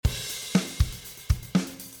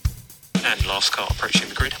and last car approaching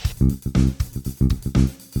the grid.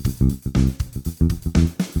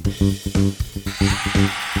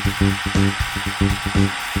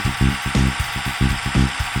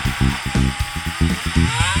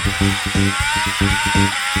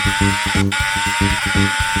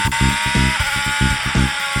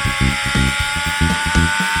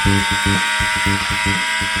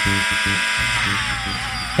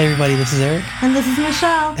 Hey everybody, this is Eric. And this is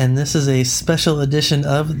Michelle. And this is a special edition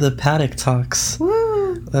of the Paddock Talks.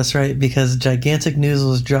 Woo! That's right, because gigantic news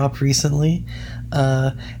was dropped recently,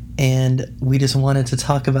 and we just wanted to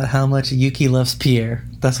talk about how much Yuki loves Pierre.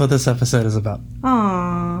 That's what this episode is about.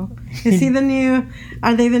 Aww. Is he the new...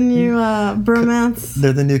 Are they the new bromance?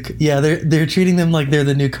 They're the new... Yeah, they're treating them like they're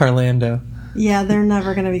the new Carlando. Yeah, they're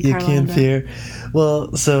never going to be Yuki Carlando. and Pierre.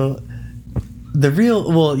 Well, so... The real,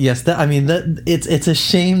 well, yes, it's a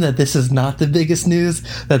shame that this is not the biggest news,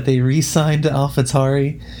 that they re-signed to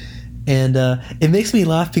AlphaTauri, and it makes me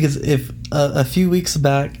laugh because if a few weeks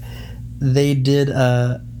back they did,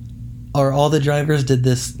 or all the drivers did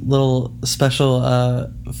this little special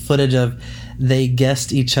footage of they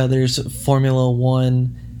guessed each other's Formula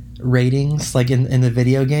One ratings, like in the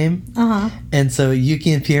video game, and so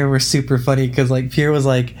Yuki and Pierre were super funny because like Pierre was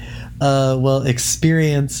like, well,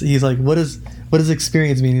 experience. He's like, what does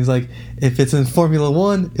experience mean? He's like, if it's in Formula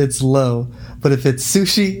One, it's low, but if it's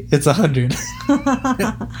sushi, it's 100.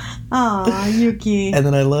 Aw, Yuki. And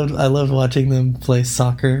then I loved watching them play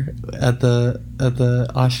soccer at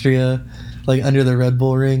the Austria, like under the Red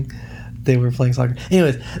Bull ring. They were playing soccer.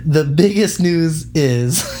 Anyways, the biggest news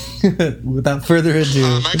is, without further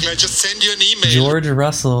ado, Michael, I just send you an email. George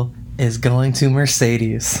Russell is going to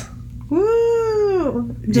Mercedes.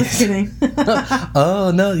 Woo! Just kidding.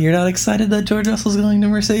 Oh, no, you're not excited that George Russell's going to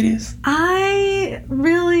Mercedes? I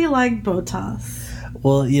really like Bottas.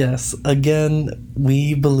 Well, yes. Again,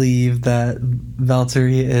 we believe that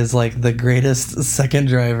Valtteri is like the greatest second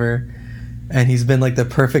driver, and he's been like the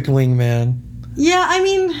perfect wingman. Yeah, I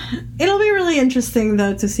mean, it'll be really interesting,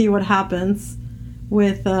 though, to see what happens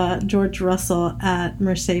with George Russell at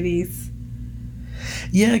Mercedes.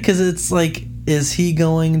 Yeah, because it's like, is he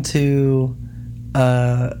going to,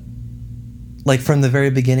 like from the very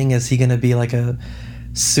beginning, is he going to be like a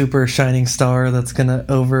super shining star that's going to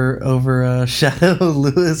overshadow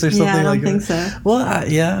Lewis or something? Yeah, I don't like think that? so. Well,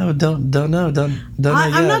 yeah, don't know. Don't know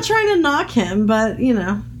yet. I'm not trying to knock him, but, you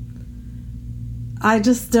know, I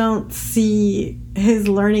just don't see his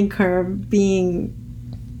learning curve being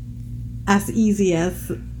as easy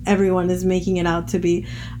as everyone is making it out to be.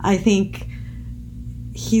 I think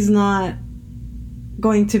he's not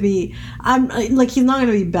going to be... he's not going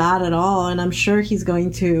to be bad at all, and I'm sure he's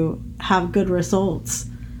going to have good results.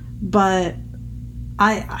 But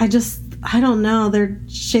I don't know. They're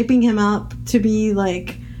shaping him up to be,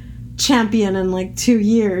 like, champion in, like, 2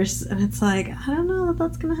 years. And it's like, I don't know if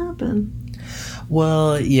that's going to happen.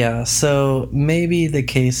 Well, yeah, so maybe the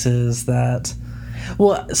case is that...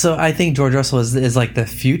 Well, so I think George Russell is like the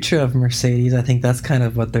future of Mercedes. I think that's kind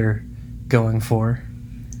of what they're going for.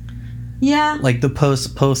 Yeah. Like the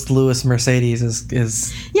post Lewis Mercedes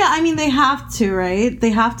is... Yeah, I mean, they have to, right? They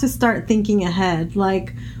have to start thinking ahead.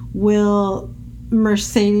 Like, will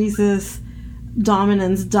Mercedes'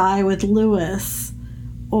 dominance die with Lewis?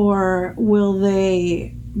 Or will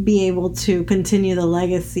they be able to continue the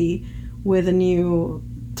legacy with a new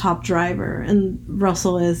top driver? And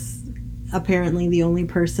Russell is apparently the only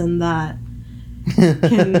person that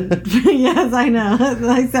can... Yes, I know.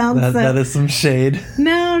 I sound that is some shade.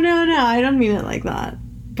 No, I don't mean it like that.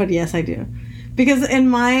 But yes, I do. Because in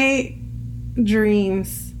my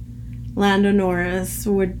dreams, Lando Norris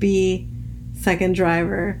would be second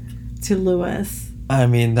driver to Lewis. I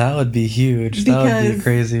mean, that would be huge. That would be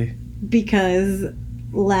crazy. Because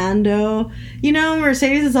Lando, you know,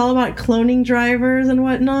 Mercedes is all about cloning drivers and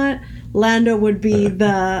whatnot. Lando would be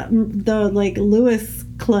the like Lewis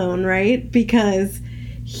clone, right? Because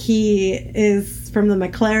he is from the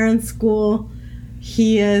McLaren school.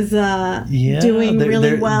 He is doing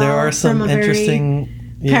really well. There are some interesting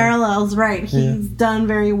parallels, right? He's done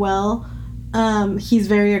very well. He's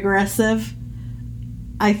very aggressive.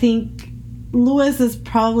 I think Lewis is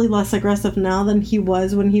probably less aggressive now than he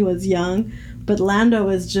was when he was young, but Lando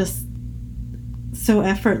is just so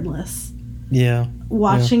effortless. Yeah.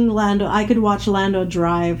 Watching Lando, I could watch Lando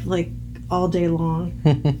drive like all day long.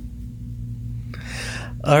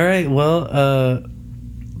 All right, well,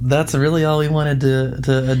 that's really all we wanted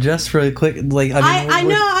to address really quick. Like, I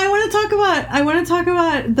know. I want to talk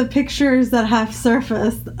about the pictures that have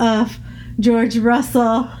surfaced of George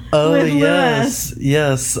Russell with Lewis.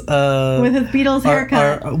 Yes. With his Beatles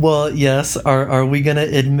haircut. Are we going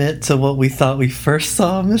to admit to what we thought we first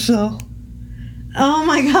saw, Michelle? Oh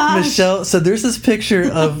my gosh. Michelle, so there's this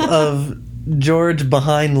picture of George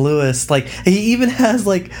behind Lewis. Like he even has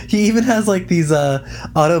these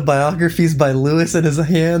autobiographies by Lewis in his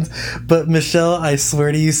hands. But Michelle, I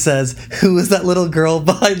swear to you, says, "Who is that little girl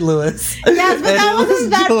behind Lewis?" Yes, but that wasn't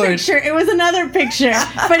that picture. It was another picture.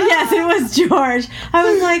 But yes, it was George.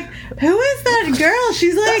 I was like, "Who is that girl?"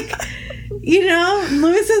 She's like,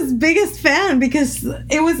 Lewis's biggest fan, because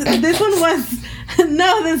this one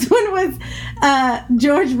was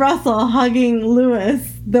George Russell hugging Lewis,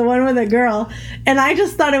 the one with a girl, and I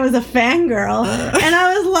just thought it was a fangirl, and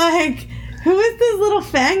I was like, who is this little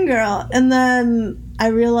fangirl? And then I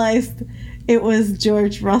realized it was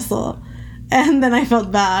George Russell, and then I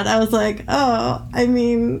felt bad. I was like, oh, I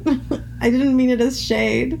mean, I didn't mean it as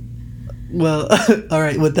shade. Well, all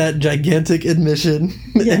right, with that gigantic admission,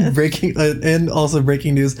 yes. and also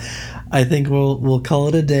breaking news, I think we'll call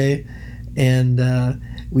it a day, and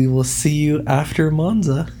we will see you after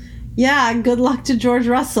Monza. Yeah, good luck to George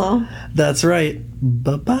Russell. That's right.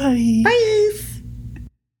 Bye-bye. Bye.